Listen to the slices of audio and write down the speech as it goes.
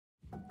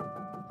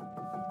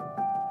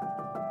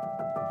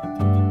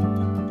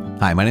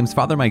Hi, my name is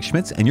Father Mike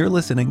Schmitz, and you're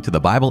listening to the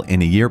Bible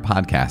in a Year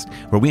podcast,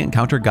 where we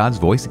encounter God's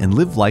voice and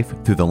live life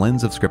through the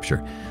lens of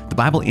Scripture. The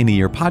Bible in a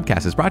Year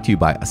podcast is brought to you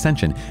by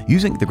Ascension.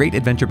 Using the Great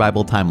Adventure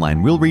Bible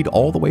timeline, we'll read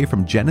all the way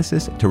from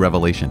Genesis to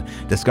Revelation,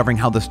 discovering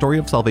how the story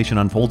of salvation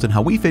unfolds and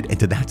how we fit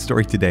into that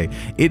story today.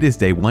 It is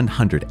day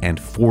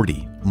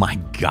 140. My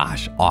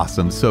gosh,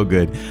 awesome, so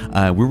good.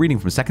 We're reading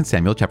from 2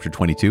 Samuel chapter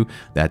 22,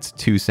 that's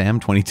 2 Sam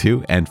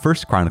 22, and 1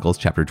 Chronicles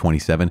chapter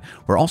 27.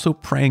 We're also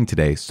praying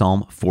today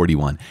Psalm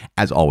 41.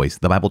 As always,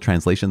 the Bible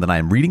translation that I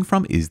am reading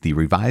from is the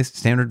Revised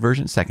Standard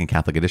Version, Second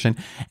Catholic Edition,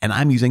 and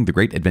I'm using the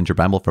Great Adventure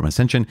Bible from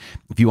Ascension.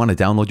 If you want to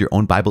download your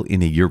own Bible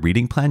in a Year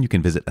reading plan, you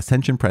can visit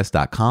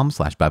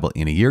ascensionpress.com/Bible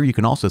in a Year. You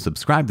can also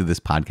subscribe to this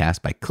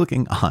podcast by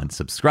clicking on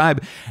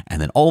subscribe, and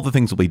then all the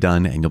things will be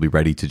done, and you'll be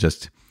ready to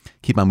just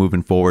keep on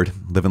moving forward,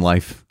 living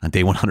life on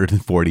day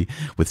 140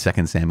 with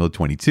 2 Samuel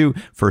 22,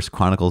 1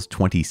 Chronicles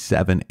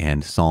 27,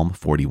 and Psalm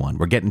 41.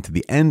 We're getting to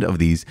the end of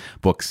these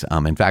books.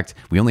 In fact,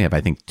 we only have, I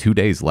think, 2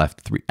 days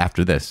left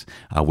after this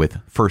with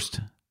 1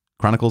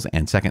 Chronicles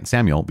and 2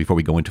 Samuel before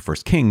we go into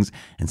 1 Kings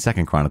and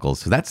 2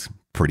 Chronicles. So that's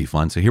pretty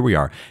fun. So here we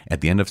are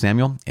at the end of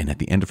Samuel and at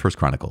the end of 1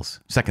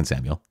 Chronicles. 2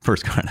 Samuel, 1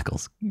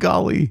 Chronicles.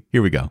 Golly,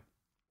 here we go.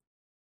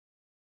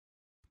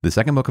 The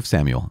second book of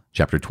Samuel,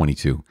 chapter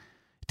 22.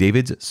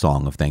 David's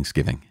Song of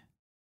Thanksgiving.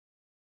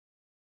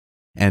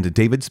 And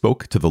David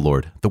spoke to the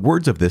Lord the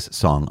words of this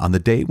song on the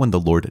day when the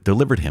Lord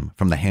delivered him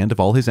from the hand of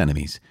all his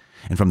enemies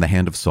and from the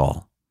hand of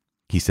Saul.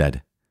 He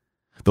said,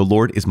 "The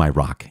Lord is my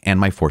rock and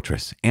my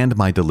fortress and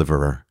my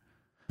deliverer,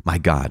 my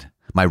God,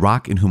 my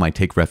rock in whom I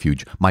take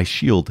refuge, my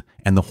shield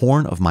and the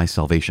horn of my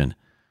salvation,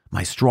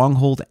 my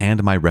stronghold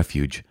and my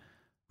refuge,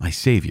 my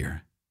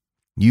Savior.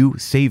 You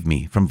save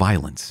me from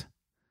violence.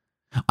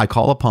 I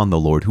call upon the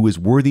Lord who is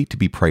worthy to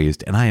be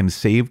praised, and I am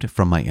saved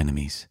from my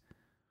enemies.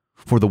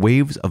 For the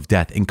waves of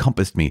death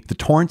encompassed me, the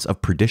torrents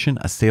of perdition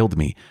assailed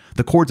me,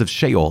 the cords of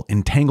Sheol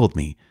entangled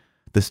me,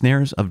 the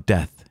snares of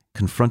death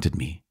confronted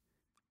me.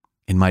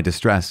 In my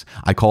distress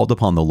I called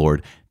upon the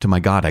Lord, to my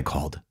God I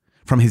called.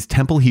 From his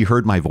temple he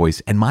heard my voice,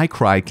 and my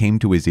cry came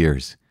to his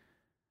ears.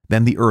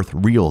 Then the earth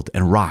reeled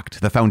and rocked,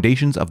 the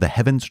foundations of the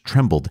heavens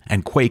trembled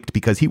and quaked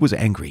because he was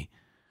angry.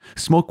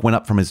 Smoke went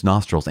up from his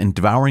nostrils, and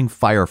devouring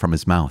fire from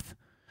his mouth.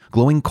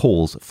 Glowing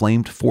coals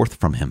flamed forth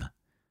from him.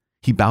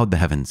 He bowed the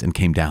heavens and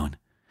came down.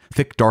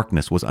 Thick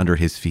darkness was under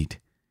his feet.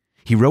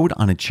 He rode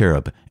on a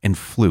cherub and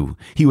flew.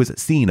 He was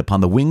seen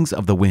upon the wings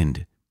of the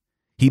wind.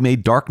 He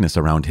made darkness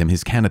around him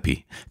his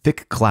canopy,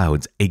 thick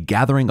clouds, a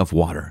gathering of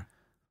water.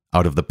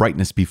 Out of the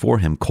brightness before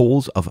him,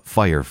 coals of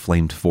fire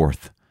flamed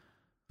forth.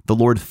 The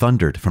Lord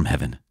thundered from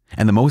heaven,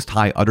 and the Most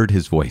High uttered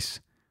his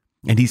voice.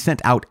 And he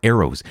sent out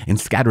arrows and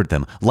scattered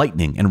them,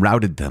 lightning and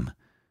routed them.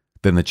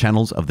 Then the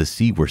channels of the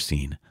sea were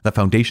seen. The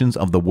foundations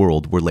of the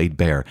world were laid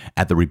bare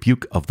at the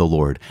rebuke of the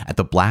Lord, at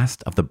the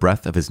blast of the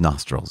breath of his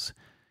nostrils.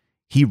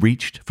 He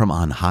reached from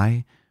on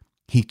high.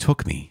 He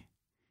took me.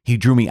 He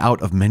drew me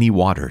out of many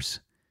waters.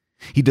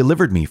 He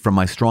delivered me from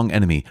my strong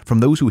enemy,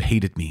 from those who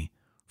hated me,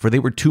 for they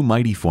were too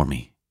mighty for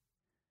me.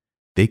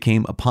 They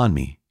came upon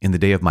me in the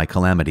day of my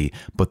calamity,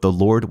 but the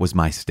Lord was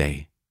my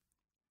stay.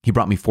 He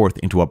brought me forth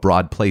into a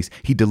broad place.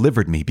 He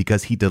delivered me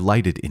because he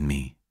delighted in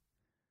me.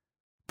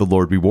 The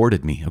Lord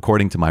rewarded me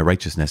according to my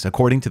righteousness,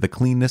 according to the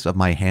cleanness of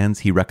my hands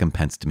he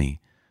recompensed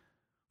me.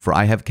 For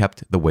I have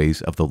kept the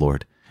ways of the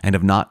Lord, and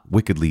have not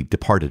wickedly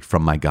departed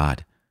from my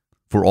God.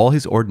 For all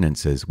his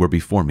ordinances were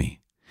before me,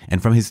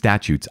 and from his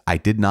statutes I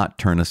did not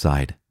turn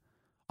aside.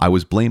 I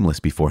was blameless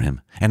before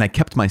him, and I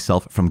kept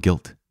myself from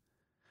guilt.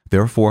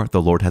 Therefore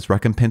the Lord has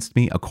recompensed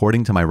me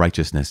according to my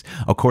righteousness,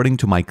 according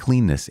to my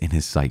cleanness in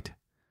his sight.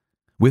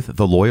 With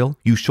the loyal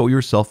you show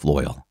yourself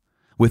loyal.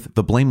 With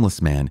the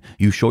blameless man,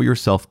 you show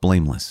yourself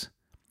blameless.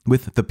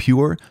 With the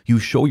pure, you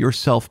show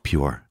yourself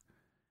pure.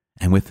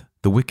 And with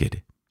the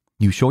wicked,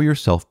 you show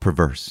yourself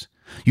perverse.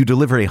 You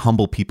deliver a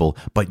humble people,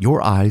 but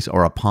your eyes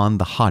are upon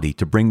the haughty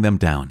to bring them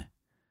down.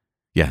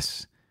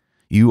 Yes,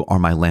 you are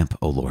my lamp,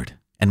 O Lord,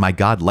 and my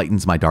God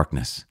lightens my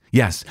darkness.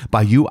 Yes,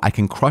 by you I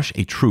can crush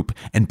a troop,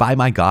 and by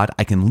my God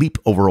I can leap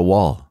over a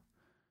wall.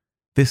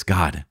 This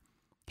God,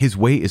 his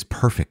way is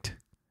perfect.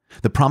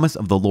 The promise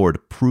of the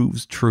Lord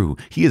proves true.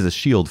 He is a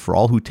shield for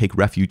all who take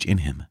refuge in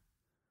him.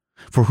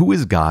 For who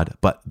is God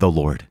but the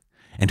Lord?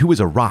 And who is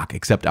a rock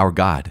except our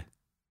God?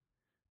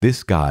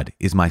 This God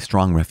is my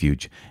strong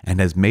refuge and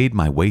has made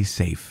my way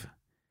safe.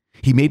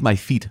 He made my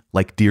feet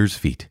like deer's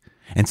feet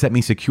and set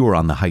me secure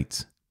on the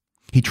heights.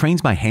 He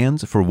trains my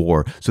hands for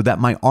war so that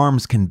my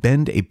arms can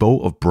bend a bow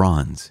of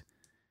bronze.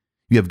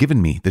 You have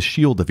given me the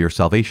shield of your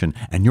salvation,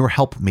 and your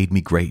help made me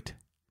great.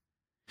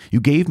 You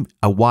gave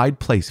a wide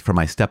place for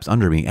my steps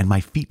under me, and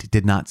my feet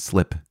did not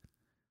slip.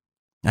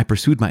 I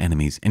pursued my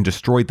enemies and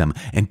destroyed them,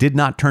 and did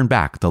not turn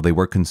back till they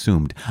were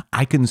consumed.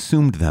 I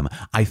consumed them.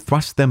 I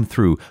thrust them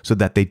through so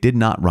that they did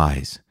not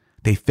rise.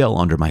 They fell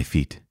under my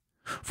feet.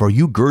 For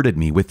you girded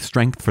me with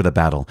strength for the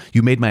battle.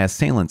 You made my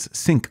assailants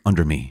sink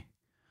under me.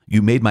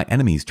 You made my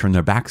enemies turn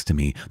their backs to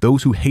me,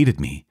 those who hated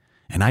me,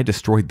 and I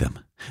destroyed them.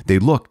 They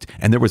looked,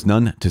 and there was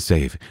none to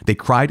save. They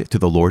cried to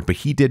the Lord, but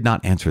he did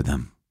not answer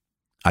them.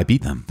 I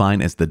beat them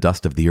fine as the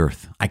dust of the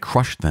earth. I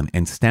crushed them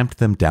and stamped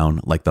them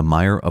down like the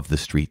mire of the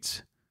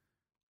streets.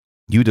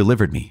 You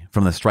delivered me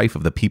from the strife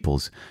of the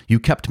peoples. You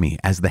kept me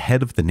as the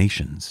head of the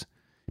nations.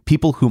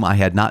 People whom I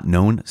had not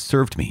known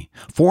served me.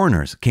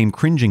 Foreigners came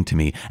cringing to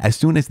me. As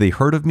soon as they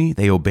heard of me,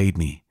 they obeyed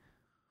me.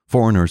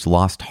 Foreigners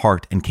lost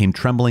heart and came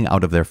trembling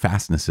out of their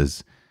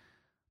fastnesses.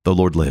 The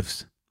Lord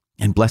lives.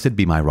 And blessed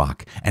be my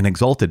rock, and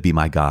exalted be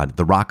my God,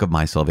 the rock of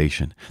my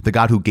salvation, the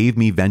God who gave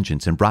me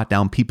vengeance and brought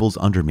down peoples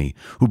under me,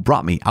 who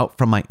brought me out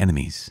from my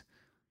enemies.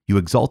 You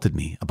exalted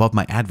me above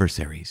my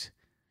adversaries.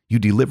 You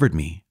delivered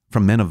me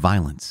from men of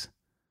violence.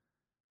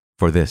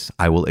 For this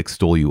I will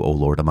extol you, O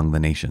Lord, among the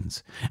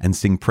nations, and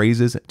sing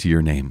praises to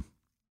your name.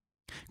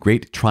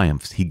 Great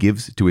triumphs he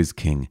gives to his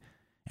king,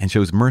 and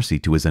shows mercy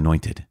to his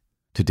anointed,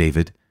 to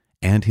David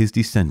and his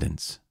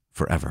descendants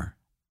forever.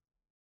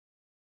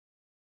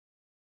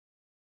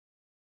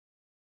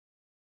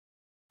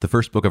 The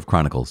first book of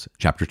Chronicles,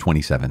 chapter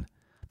 27,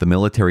 the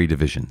military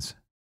divisions.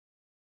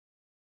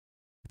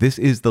 This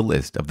is the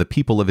list of the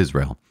people of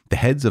Israel, the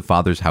heads of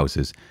fathers'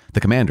 houses, the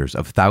commanders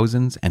of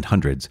thousands and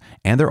hundreds,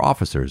 and their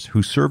officers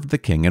who served the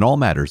king in all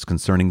matters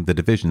concerning the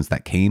divisions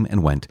that came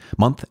and went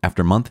month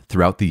after month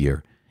throughout the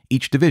year,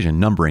 each division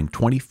numbering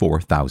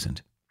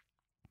 24,000.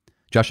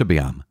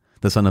 Jashobeam,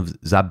 the son of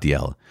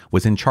Zabdiel,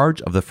 was in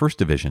charge of the first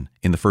division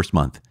in the first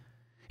month.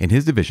 In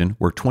his division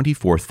were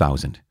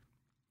 24,000.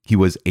 He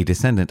was a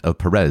descendant of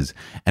Perez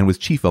and was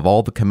chief of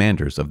all the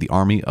commanders of the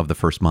army of the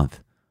first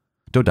month.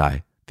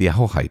 Dodai, the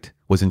Ahohite,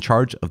 was in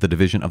charge of the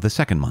division of the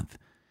second month.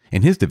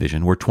 In his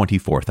division were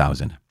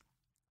 24,000.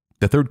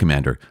 The third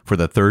commander for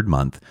the third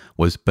month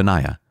was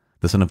Benaiah,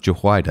 the son of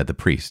Jehoiada the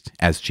priest,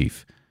 as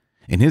chief.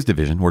 In his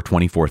division were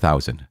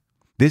 24,000.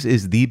 This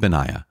is the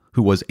Benaiah,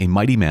 who was a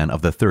mighty man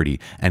of the 30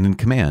 and in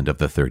command of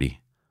the 30.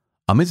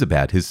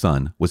 Ammizabad, his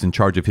son, was in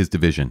charge of his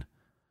division.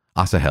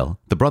 Asahel,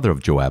 the brother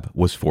of Joab,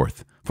 was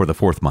fourth, for the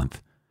fourth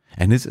month,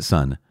 and his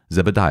son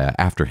Zebediah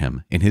after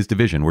him. In his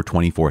division were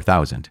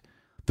 24,000.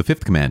 The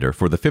fifth commander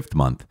for the fifth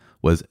month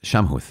was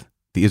Shamhuth,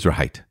 the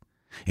Israelite.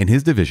 In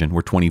his division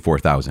were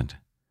 24,000.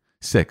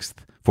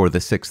 Sixth for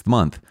the sixth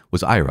month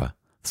was Ira,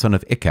 son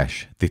of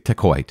Ikesh, the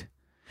Tekoite.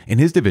 In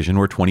his division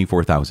were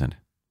 24,000.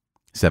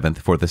 Seventh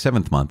for the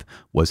seventh month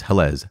was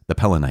Helez, the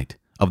Pelonite,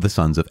 of the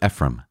sons of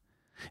Ephraim.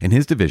 In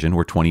his division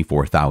were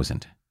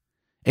 24,000.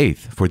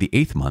 Eighth for the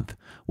eighth month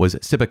was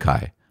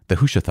Sibbecai, the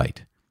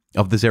Hushathite,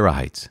 of the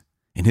Zerahites.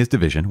 In his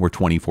division were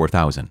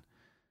 24,000.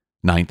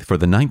 Ninth for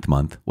the ninth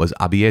month was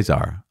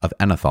Abiezer of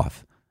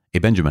Anathoth, a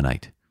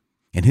Benjaminite.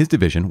 In his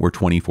division were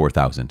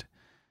 24,000.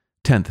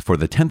 10th for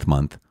the 10th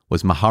month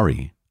was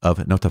Mahari of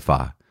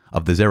Notaphah,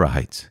 of the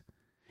Zerahites.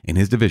 In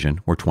his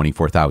division were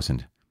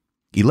 24,000.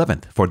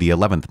 11th for the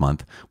 11th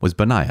month was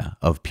Benaiah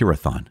of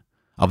Pirathon,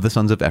 of the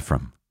sons of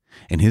Ephraim.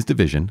 In his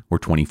division were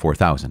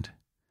 24,000.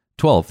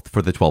 12th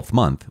for the 12th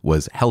month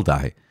was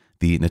Heldai,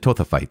 the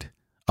Netophathite,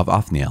 of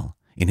Othniel.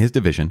 In his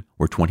division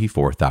were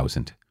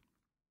 24,000.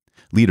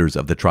 Leaders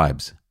of the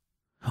tribes.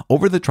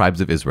 Over the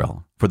tribes of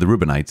Israel, for the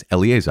Reubenites,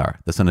 Eleazar,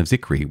 the son of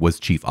Zikri, was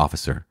chief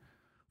officer.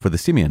 For the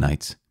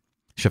Simeonites,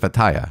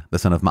 Shephatiah, the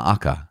son of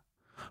Maacah.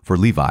 For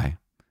Levi,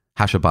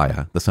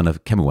 Hashabiah, the son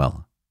of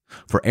Kemuel.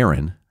 For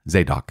Aaron,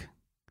 Zadok.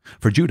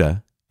 For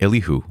Judah,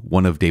 Elihu,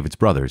 one of David's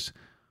brothers.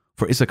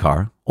 For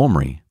Issachar,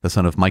 Omri, the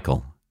son of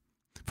Michael.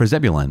 For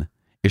Zebulun,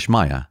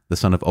 Ishmaiah, the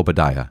son of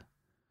Obadiah.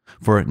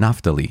 For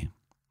Naphtali,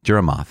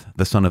 Jeremoth,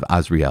 the son of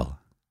Azriel.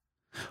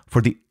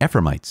 For the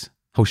Ephraimites,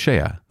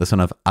 Hoshea, the son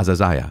of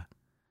Azaziah.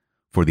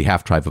 For the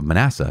half-tribe of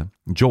Manasseh,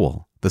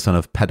 Joel, the son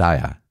of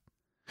Pedaiah.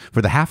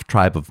 For the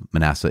half-tribe of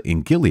Manasseh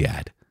in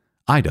Gilead,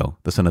 Iddo,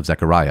 the son of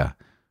Zechariah.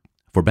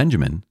 For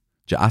Benjamin,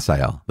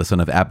 Jaasiel, the son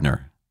of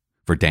Abner.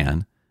 For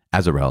Dan,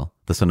 Azarel,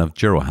 the son of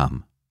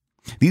Jeroham.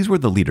 These were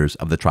the leaders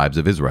of the tribes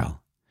of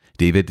Israel.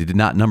 David did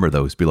not number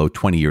those below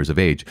 20 years of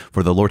age,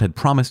 for the Lord had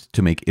promised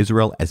to make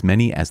Israel as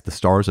many as the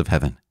stars of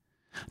heaven.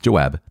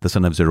 Joab, the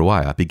son of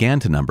Zeruiah, began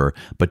to number,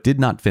 but did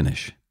not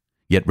finish.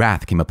 Yet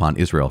wrath came upon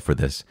Israel for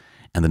this,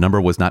 and the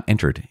number was not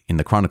entered in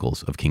the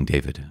Chronicles of King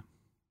David.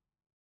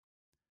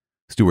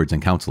 Stewards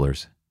and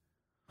counselors.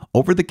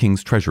 Over the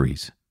king's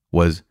treasuries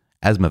was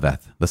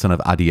Asmaveth, the son of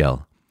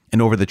Adiel,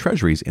 and over the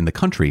treasuries in the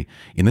country,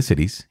 in the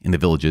cities, in the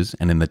villages,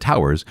 and in the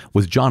towers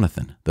was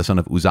Jonathan, the son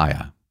of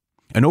Uzziah.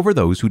 And over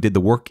those who did the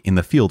work in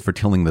the field for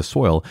tilling the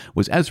soil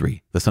was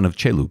Ezri, the son of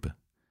Chelub.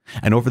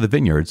 And over the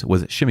vineyards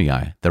was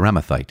Shimei, the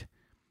Ramathite.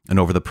 And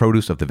over the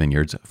produce of the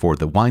vineyards for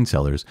the wine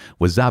cellars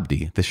was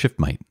Zabdi, the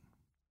Shifmite.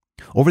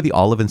 Over the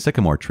olive and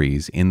sycamore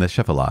trees in the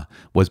Shephelah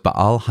was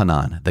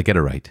Baal-Hanan, the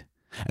Gederite.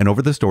 And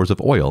over the stores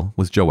of oil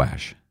was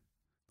Joash.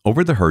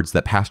 Over the herds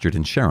that pastured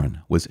in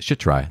Sharon was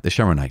Shitrai, the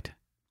Sharonite.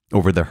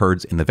 Over the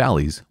herds in the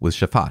valleys was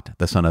Shaphat,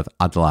 the son of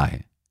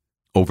Adlai.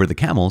 Over the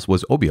camels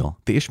was Obiel,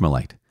 the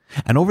Ishmaelite.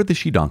 And over the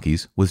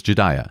she-donkeys was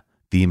Jediah,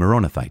 the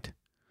Meronothite.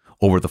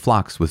 Over the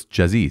flocks was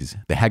Jaziz,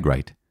 the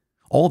Hagrite.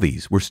 All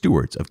these were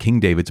stewards of King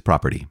David's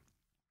property.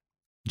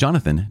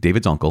 Jonathan,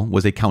 David's uncle,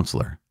 was a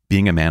counselor.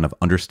 Being a man of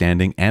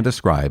understanding and a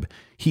scribe,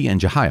 he and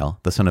Jehiel,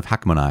 the son of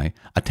Hachmoni,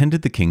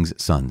 attended the king's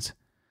sons.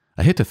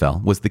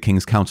 Ahithophel was the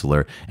king's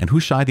counselor, and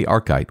Hushai the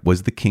Archite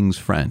was the king's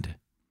friend.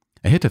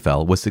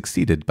 Ahithophel was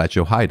succeeded by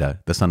Jehoiada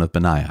the son of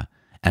Benaiah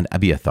and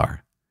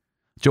Abiathar.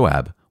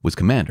 Joab was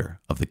commander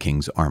of the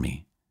king's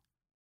army.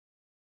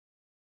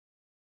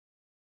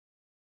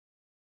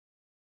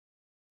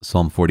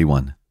 Psalm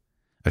 41.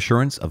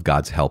 Assurance of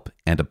God's help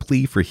and a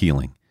plea for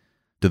healing.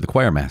 To the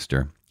choir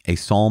master, a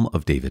psalm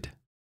of David.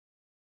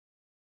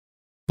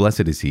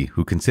 Blessed is he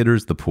who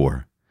considers the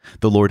poor.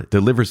 The Lord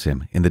delivers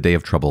him in the day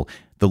of trouble.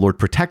 The Lord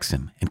protects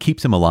him and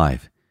keeps him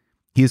alive.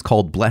 He is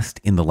called blessed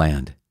in the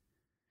land.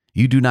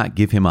 You do not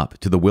give him up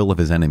to the will of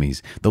his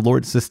enemies. The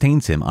Lord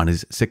sustains him on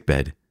his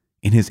sickbed.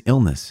 In his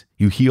illness,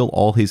 you heal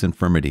all his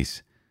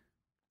infirmities.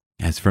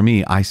 As for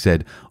me, I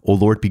said, O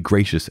Lord, be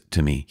gracious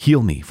to me.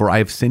 Heal me, for I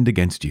have sinned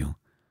against you.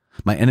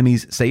 My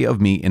enemies say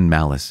of me in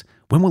malice,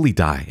 when will he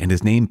die and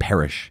his name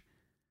perish?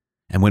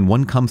 And when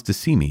one comes to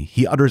see me,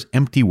 he utters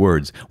empty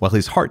words, while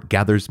his heart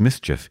gathers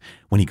mischief.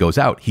 When he goes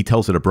out, he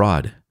tells it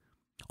abroad.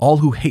 All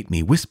who hate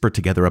me whisper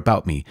together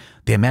about me.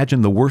 They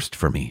imagine the worst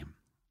for me.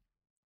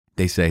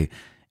 They say,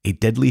 a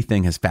deadly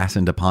thing has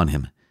fastened upon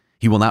him.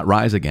 He will not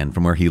rise again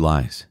from where he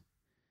lies.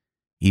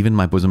 Even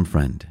my bosom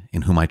friend,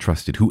 in whom I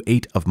trusted, who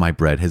ate of my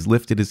bread, has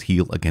lifted his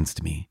heel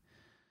against me.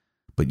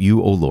 But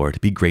you, O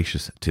Lord, be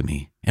gracious to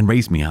me, and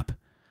raise me up,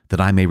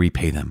 that I may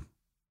repay them.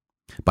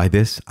 By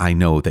this I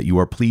know that you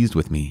are pleased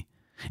with me,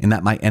 and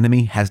that my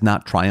enemy has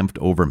not triumphed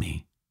over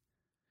me.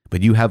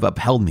 But you have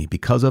upheld me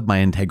because of my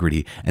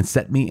integrity, and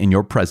set me in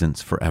your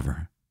presence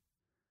forever.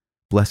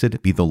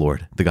 Blessed be the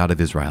Lord, the God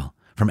of Israel,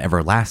 from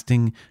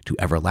everlasting to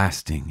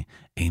everlasting.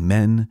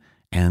 Amen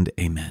and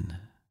amen.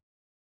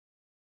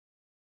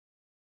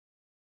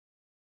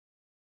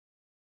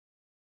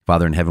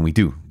 Father in heaven, we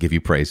do give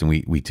you praise, and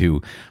we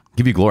do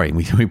give you glory.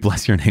 We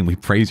bless your name. We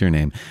praise your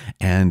name.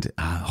 And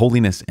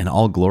holiness and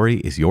all glory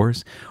is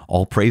yours.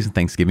 All praise and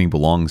thanksgiving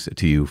belongs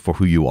to you for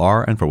who you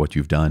are and for what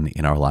you've done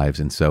in our lives.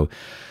 And so,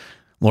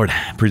 Lord,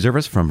 preserve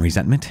us from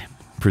resentment,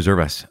 preserve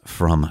us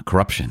from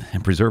corruption,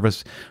 and preserve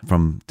us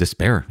from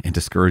despair and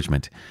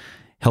discouragement.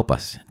 Help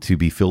us to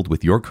be filled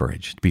with your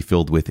courage, to be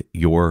filled with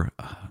your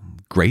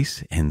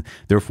grace, and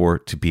therefore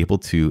to be able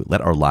to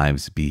let our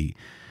lives be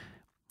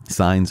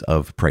signs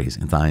of praise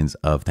and signs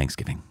of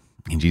thanksgiving.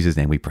 In Jesus'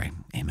 name we pray.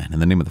 Amen. In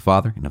the name of the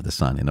Father, and of the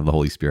Son, and of the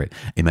Holy Spirit.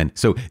 Amen.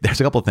 So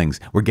there's a couple of things.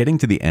 We're getting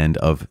to the end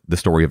of the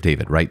story of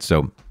David, right?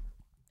 So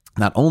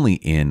not only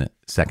in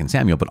 2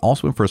 Samuel, but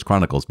also in 1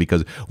 Chronicles,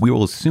 because we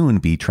will soon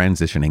be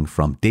transitioning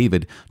from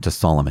David to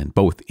Solomon,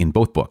 in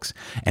both books.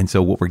 And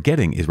so what we're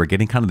getting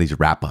kind of these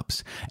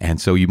wrap-ups. And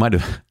so you might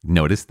have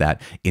noticed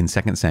that in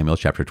 2 Samuel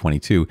chapter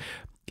 22,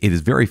 it is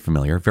very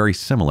familiar, very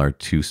similar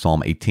to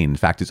Psalm 18. In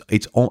fact,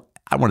 it's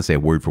I don't want to say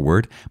word for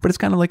word, but it's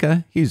kind of like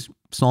he's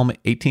Psalm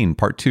 18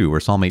 part 2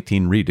 or Psalm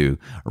 18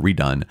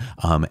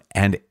 redone.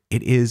 And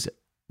it is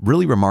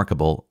really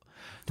remarkable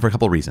for a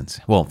couple of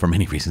reasons. Well, for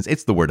many reasons.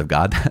 It's the word of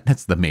God.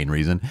 That's the main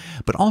reason.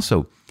 But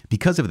also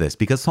because of this,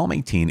 because Psalm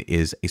 18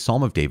 is a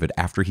psalm of David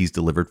after he's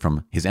delivered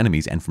from his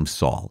enemies and from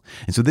Saul.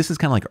 And so this is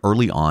kind of like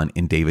early on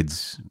in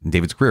David's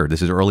career.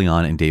 This is early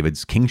on in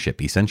David's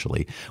kingship,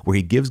 essentially, where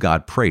he gives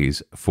God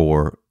praise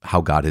for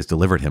how God has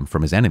delivered him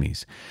from his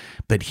enemies.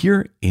 But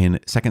here in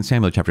 2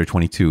 Samuel chapter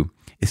 22,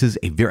 this is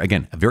a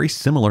very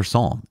similar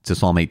psalm to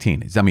Psalm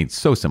 18. It's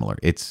so similar.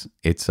 It's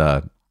that's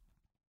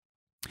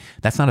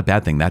not a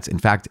bad thing. That's, in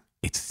fact,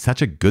 it's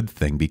such a good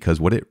thing, because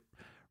what it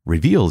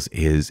reveals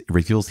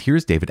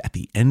here's David at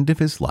the end of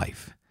his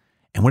life.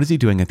 And what is he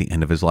doing at the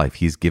end of his life?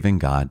 He's giving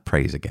God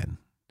praise again.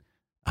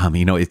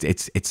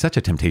 It's such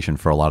a temptation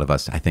for a lot of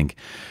us, I think,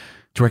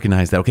 to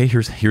recognize that, okay,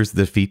 here's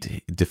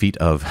the defeat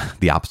of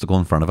the obstacle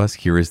in front of us.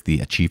 Here is the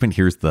achievement.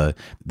 Here's the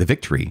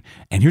victory.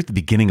 And here's the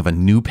beginning of a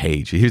new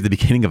page. Here's the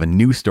beginning of a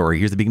new story.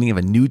 Here's the beginning of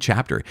a new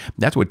chapter.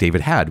 That's what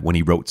David had when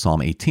he wrote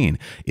Psalm 18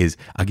 is,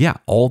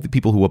 all the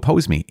people who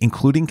oppose me,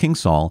 including King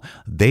Saul,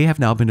 they have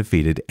now been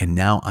defeated. And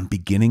now I'm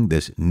beginning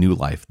this new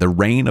life, the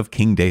reign of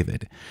King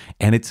David.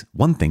 And it's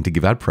one thing to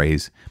give God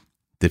praise,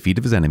 defeat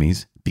of his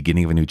enemies,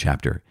 beginning of a new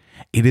chapter.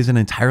 It is an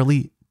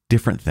entirely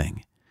different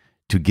thing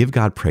to give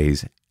God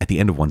praise at the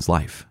end of one's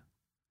life,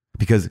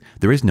 because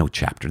there is no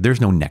chapter.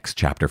 There's no next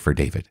chapter for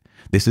David.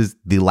 This is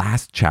the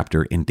last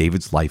chapter in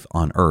David's life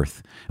on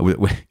earth.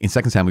 In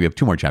 2 Samuel, we have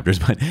 2 more chapters,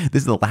 but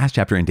this is the last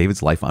chapter in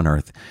David's life on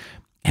earth.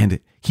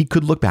 And he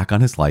could look back on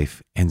his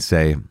life and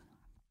say,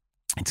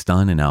 it's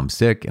done, and now I'm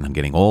sick, and I'm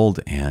getting old,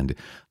 and the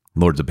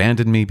Lord's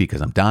abandoned me because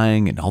I'm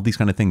dying, and all these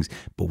kind of things.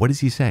 But what does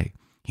he say?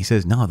 He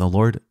says, no, the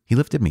Lord, he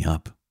lifted me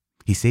up.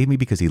 He saved me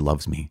because he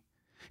loves me.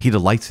 He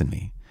delights in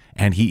me.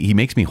 And he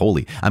makes me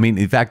holy.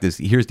 In fact,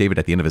 here's David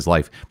at the end of his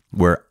life,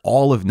 where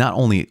not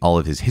only all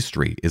of his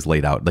history is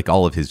laid out, like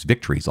all of his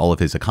victories, all of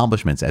his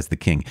accomplishments as the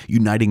king,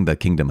 uniting the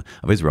kingdom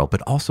of Israel,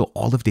 but also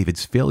all of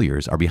David's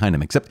failures are behind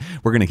him. Except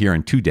we're going to hear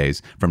in 2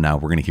 days from now,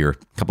 we're going to hear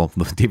a couple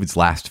of David's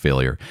last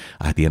failure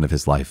at the end of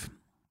his life.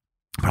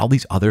 But all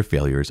these other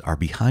failures are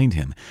behind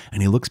him,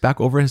 and he looks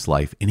back over his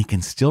life and he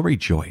can still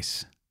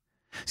rejoice.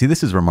 See,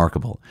 this is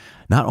remarkable.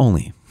 Not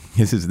only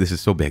this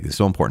is so big. It's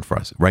so important for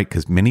us, right?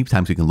 Because many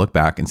times we can look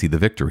back and see the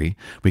victory.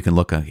 We can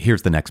look,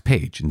 here's the next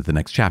page, into the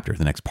next chapter,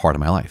 the next part of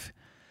my life.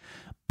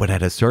 But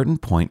at a certain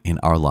point in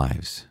our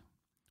lives,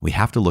 we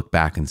have to look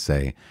back and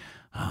say,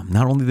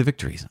 not only the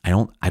victories. I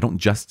don't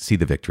just see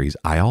the victories.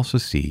 I also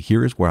see,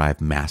 here is where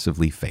I've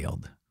massively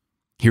failed.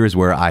 Here is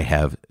where I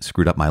have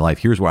screwed up my life.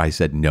 Here's where I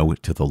said no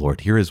to the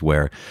Lord. Here is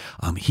where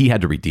he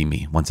had to redeem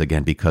me once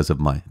again because of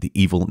the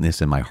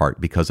evilness in my heart,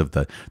 because of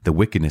the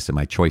wickedness in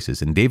my choices.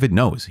 And David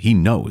knows, he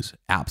knows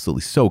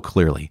absolutely so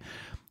clearly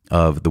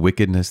of the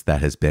wickedness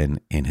that has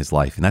been in his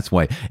life. And that's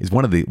why it's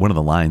one of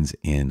the lines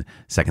in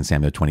 2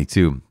 Samuel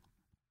 22.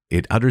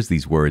 It utters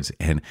these words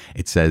and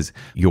it says,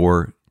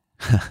 this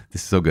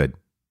is so good.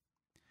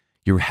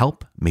 Your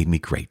help made me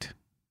great.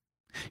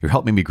 Your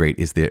help made me great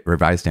is the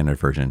Revised Standard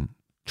Version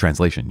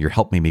translation. Your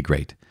help made me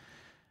great.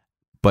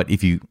 But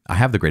I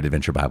have the Great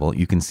Adventure Bible,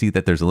 you can see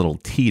that there's a little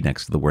T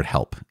next to the word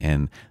help,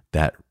 and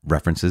that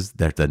references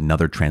that's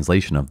another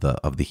translation of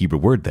the Hebrew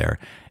word there.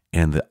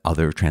 And the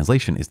other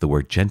translation is the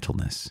word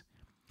gentleness.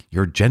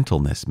 Your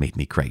gentleness made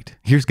me great.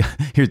 Here's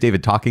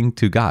David talking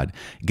to God.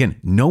 Again,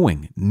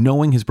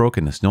 knowing his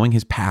brokenness, knowing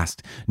his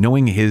past,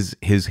 knowing his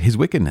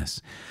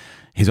wickedness,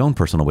 his own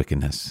personal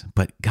wickedness.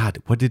 But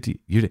God,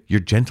 your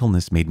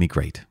gentleness made me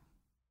great.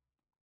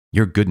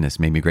 Your goodness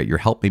made me great. Your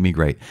help made me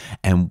great.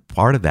 And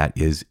part of that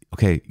is,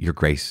 okay, your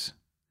grace.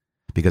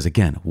 Because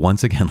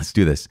once again, let's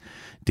do this.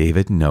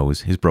 David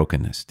knows his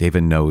brokenness.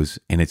 David knows,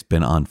 and it's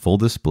been on full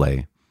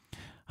display,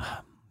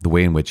 the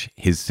way in which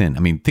his sin. I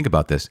mean, think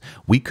about this.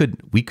 We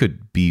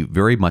could be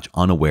very much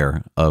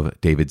unaware of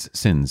David's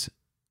sins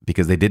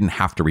because they didn't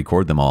have to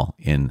record them all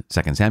in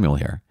 2 Samuel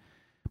here,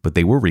 but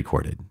they were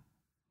recorded.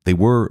 They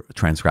were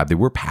transcribed. They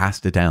were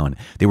passed down.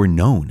 They were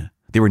known.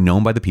 They were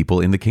known by the people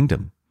in the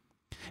kingdom.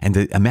 And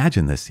to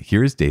imagine this,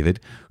 here is David,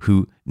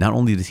 who not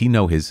only does he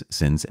know his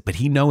sins, but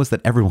he knows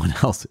that everyone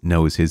else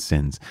knows his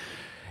sins.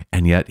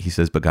 And yet he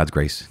says, but God's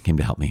grace came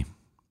to help me.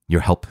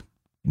 Your help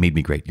made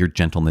me great. Your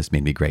gentleness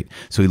made me great.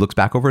 So he looks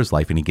back over his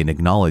life and he can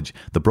acknowledge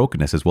the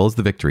brokenness as well as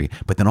the victory,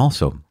 but then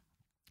also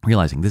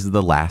realizing this is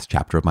the last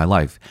chapter of my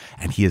life.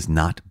 And he is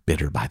not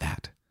bitter by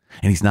that.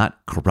 And he's not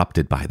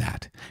corrupted by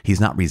that. He's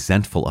not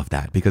resentful of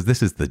that, because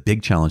this is the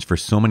big challenge for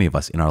so many of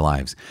us in our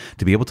lives,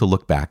 to be able to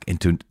look back and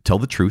to tell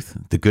the truth,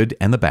 the good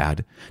and the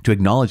bad, to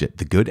acknowledge it,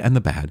 the good and the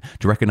bad,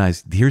 to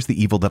recognize here's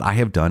the evil that I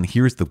have done.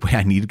 Here's the way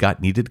I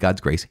needed God's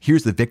grace.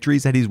 Here's the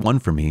victories that he's won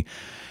for me.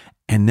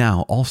 And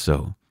now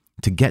also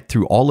to get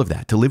through all of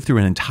that, to live through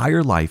an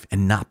entire life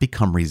and not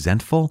become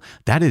resentful.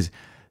 That is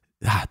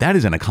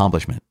an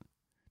accomplishment.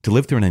 To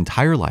live through an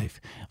entire life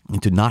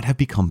and to not have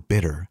become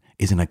bitter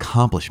is an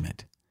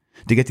accomplishment.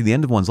 To get to the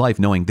end of one's life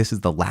knowing this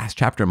is the last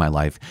chapter of my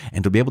life,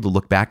 and to be able to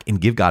look back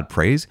and give God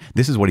praise,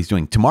 this is what he's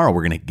doing. Tomorrow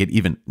we're going to get I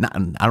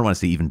don't want to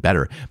say even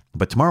better,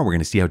 but tomorrow we're going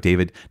to see how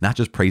David not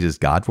just praises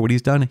God for what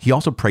he's done, he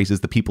also praises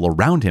the people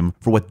around him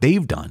for what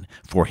they've done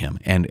for him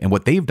and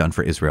what they've done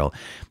for Israel.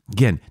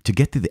 Again, to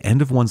get to the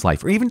end of one's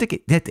life, or even to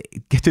get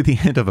to the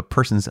end of a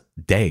person's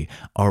day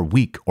or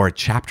week or a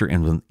chapter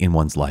in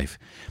one's life,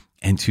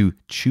 and to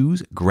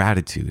choose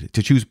gratitude,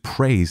 to choose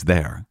praise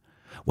there.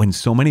 When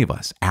so many of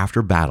us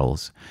after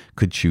battles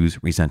could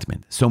choose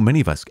resentment. So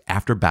many of us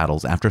after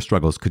battles, after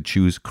struggles could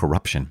choose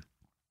corruption.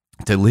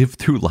 To live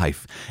through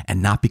life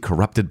and not be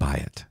corrupted by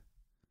it.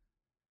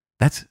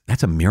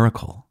 That's a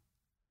miracle.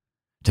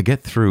 To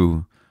get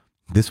through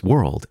this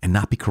world and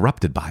not be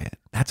corrupted by it.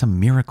 That's a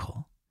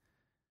miracle.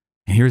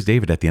 And here's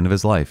David at the end of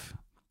his life.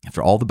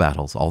 After all the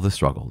battles, all the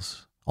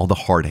struggles, all the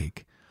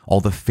heartache,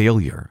 all the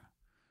failure,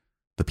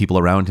 the people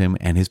around him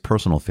and his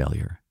personal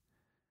failure.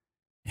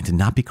 And to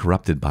not be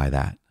corrupted by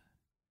that,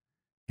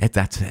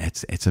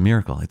 it's a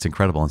miracle. It's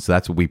incredible. And so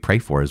that's what we pray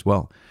for as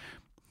well,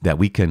 that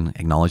we can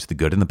acknowledge the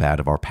good and the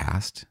bad of our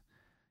past,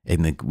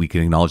 and that we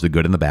can acknowledge the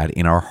good and the bad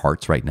in our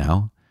hearts right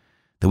now,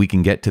 that we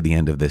can get to the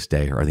end of this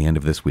day or the end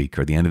of this week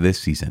or the end of this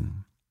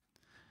season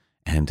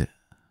and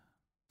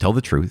tell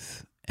the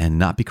truth and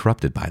not be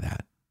corrupted by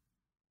that.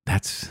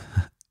 That's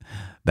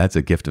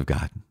a gift of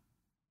God.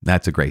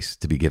 That's a grace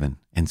to be given.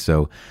 And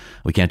so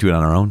we can't do it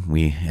on our own.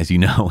 We, as you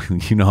know, I'm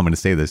going to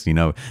say this,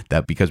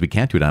 that because we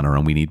can't do it on our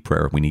own, we need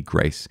prayer, we need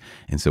grace.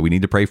 And so we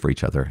need to pray for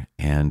each other.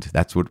 And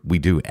that's what we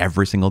do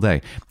every single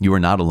day. You are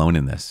not alone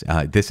in this.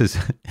 This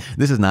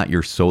is not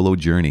your solo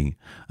journey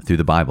through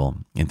the Bible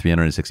in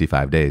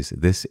 365 days.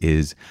 This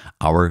is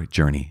our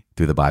journey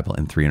through the Bible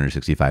in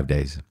 365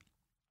 days.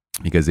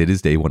 Because it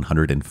is day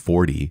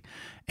 140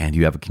 and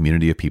you have a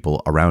community of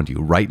people around you.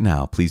 Right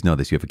now, please know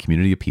this, you have a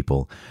community of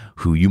people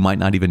who you might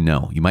not even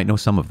know. You might know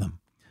some of them,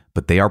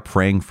 but they are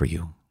praying for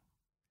you.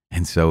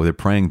 And so they're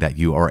praying that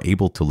you are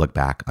able to look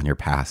back on your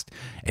past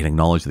and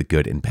acknowledge the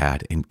good and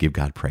bad and give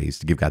God praise,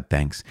 to give God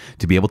thanks,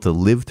 to be able to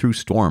live through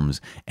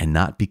storms and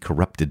not be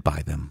corrupted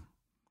by them.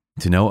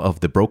 To know of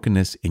the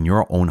brokenness in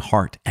your own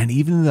heart and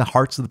even in the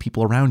hearts of the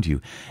people around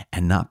you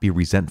and not be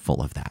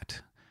resentful of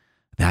that.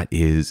 That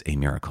is a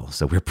miracle.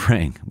 So we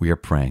are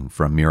praying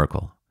for a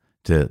miracle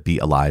to be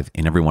alive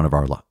in every one of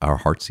our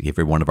hearts,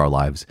 every one of our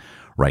lives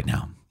right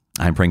now.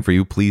 I'm praying for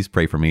you. Please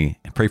pray for me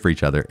and pray for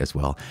each other as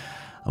well.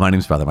 My name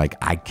is Father Mike.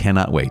 I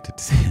cannot wait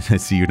to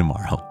see you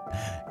tomorrow.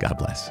 God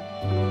bless.